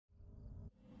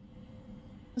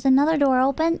Was another door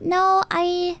open? No,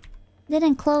 I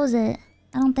didn't close it.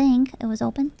 I don't think it was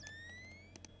open.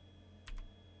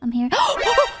 I'm here. Oh,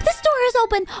 this door is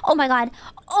open! Oh my god.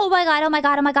 Oh my god, oh my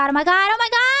god, oh my god, oh my god, oh my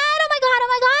god, oh my god, oh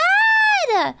my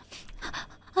god!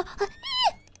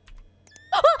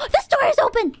 Oh, this door is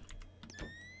open!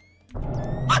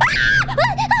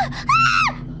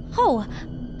 Oh,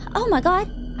 oh my god.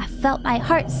 I felt my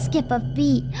heart skip a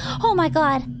beat. Oh my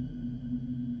god.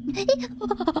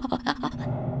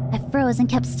 I froze and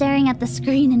kept staring at the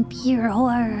screen in pure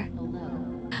horror.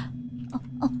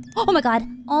 Oh my god.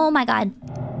 Oh my god.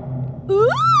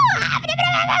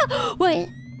 Wait.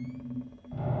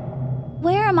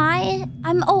 Where am I?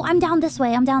 I'm down this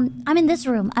way. I'm in this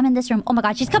room. I'm in this room. Oh my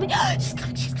god, she's coming. She's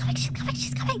coming. She's coming. She's coming.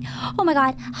 She's coming. Oh my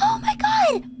god. Oh my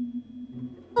god.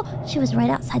 Oh, she was right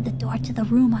outside the door to the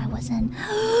room I was in.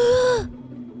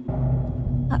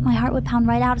 Thought my heart would pound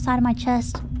right outside of my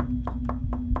chest.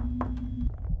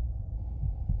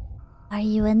 Are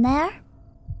you in there?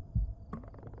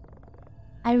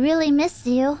 I really missed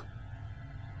you.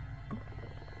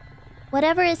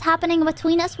 Whatever is happening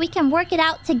between us, we can work it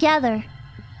out together.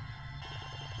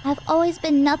 I've always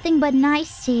been nothing but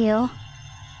nice to you.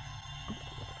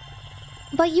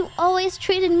 But you always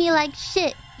treated me like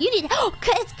shit. You need... Oh,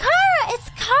 it's Kara! It's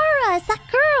Kara! It's that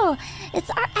girl! It's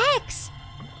our ex!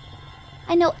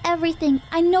 I know everything.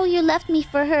 I know you left me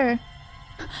for her.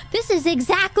 This is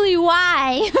exactly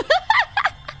why!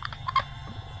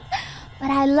 But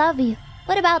I love you.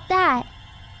 What about that?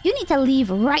 You need to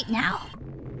leave right now.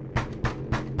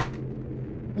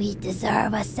 We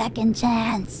deserve a second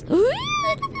chance.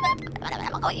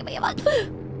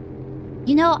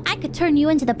 You know, I could turn you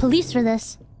into the police for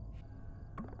this.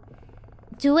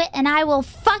 Do it and I will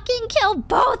fucking kill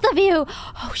both of you!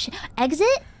 Oh shit.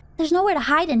 Exit? There's nowhere to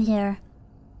hide in here.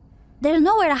 There's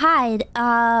nowhere to hide.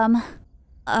 Oh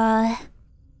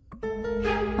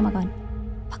my god.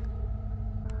 Fuck.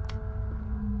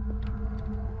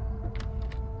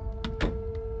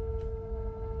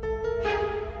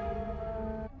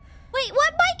 Wait,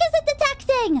 what mic is it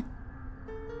detecting?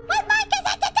 What mic is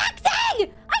it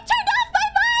detecting? I turned off my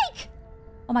mic!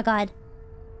 Oh my god.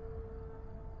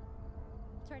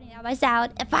 Turning down my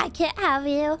sound if I can't have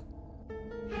you.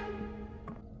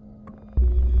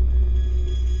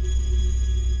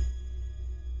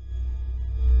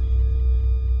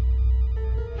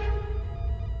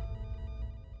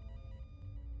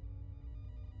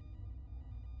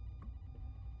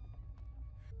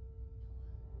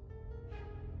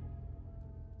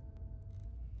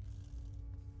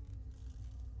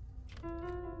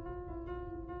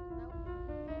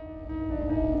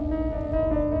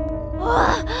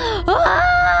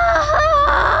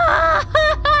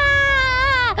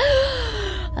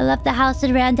 I left the house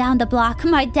and ran down the block.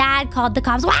 My dad called the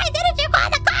cops. Why didn't you call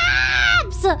the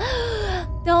cops?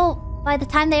 No, by the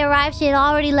time they arrived, she had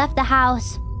already left the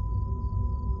house.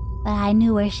 But I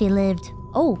knew where she lived.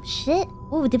 Oh, shit.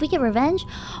 Oh, did we get revenge?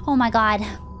 Oh my god.